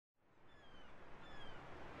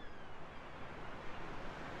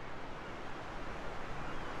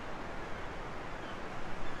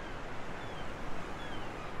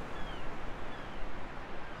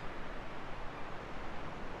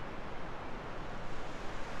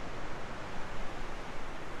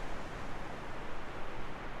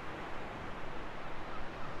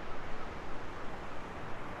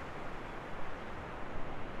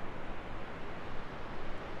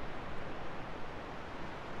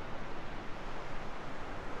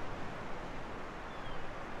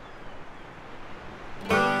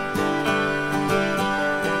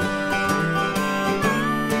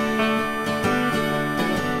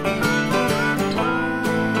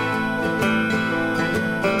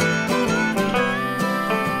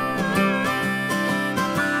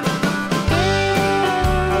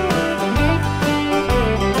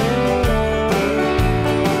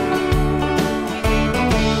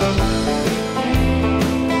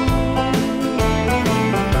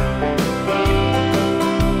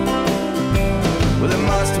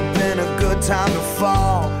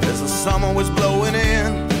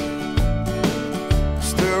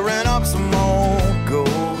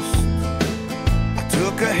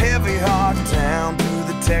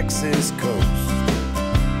Texas coast.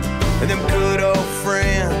 And them good old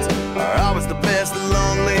friends are always the best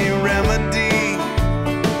lonely remedy.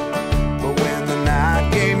 But when the night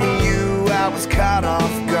gave me you, I was caught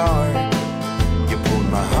off guard. You pulled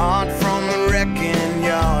my heart from the wrecking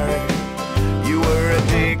yard. You were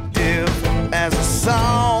addictive as a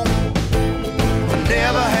song I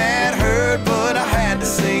never had heard, but I had to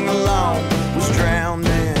sing along. Was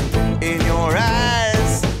drowning in your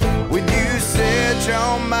eyes when you said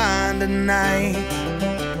you're mine tonight.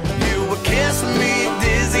 You were kissing me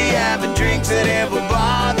dizzy, having drinks at every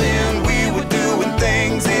bar. Then we were doing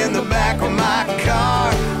things in the back of my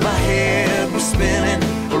car. My head was spinning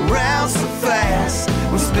around so fast.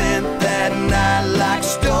 We spent that night like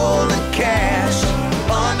stolen cash.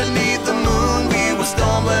 Underneath the moon we were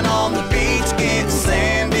stumbling on the beach, getting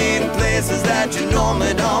sand in places that you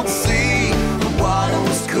normally don't see. The water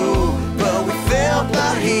was cool, but we felt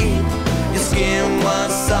the heat. Your skin was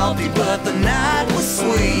salty, but the night was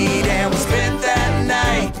sweet. And we spent that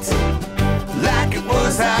night like it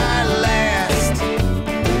was our last.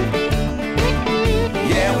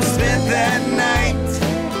 Yeah, we spent that night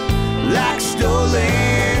like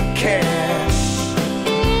stolen cash.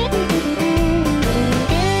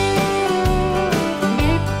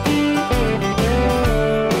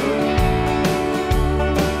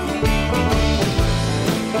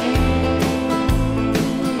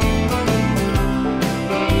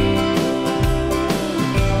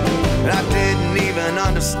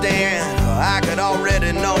 Understand, I could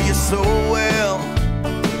already know you so well.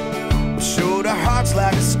 Showed our hearts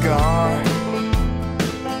like a scar,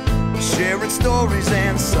 sharing stories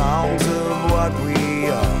and songs of what we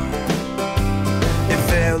are. It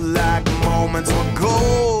felt like moments were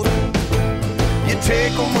gold. You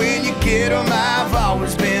take them when you get them, I've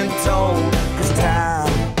always been told. 'Cause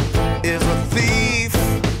time is a thief,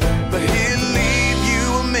 but he'll leave you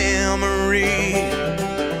a memory.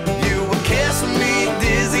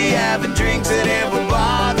 Having drinks at every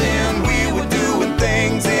bar, then we were doing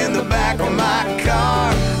things in the back of my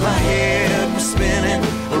car. My head was spinning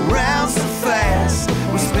around so fast.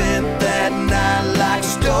 We spent that night like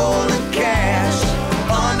stolen cash.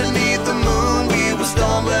 Underneath the moon we were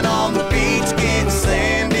stumbling on the beach, getting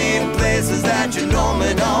sand in places that you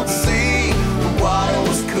normally don't see. The water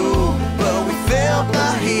was cool, but we felt the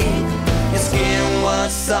heat. Your skin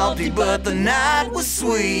was salty, but the night was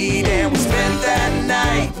sweet. And we spent that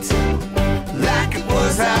night like it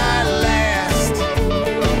was our last.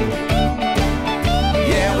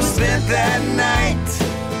 Yeah, we spent that night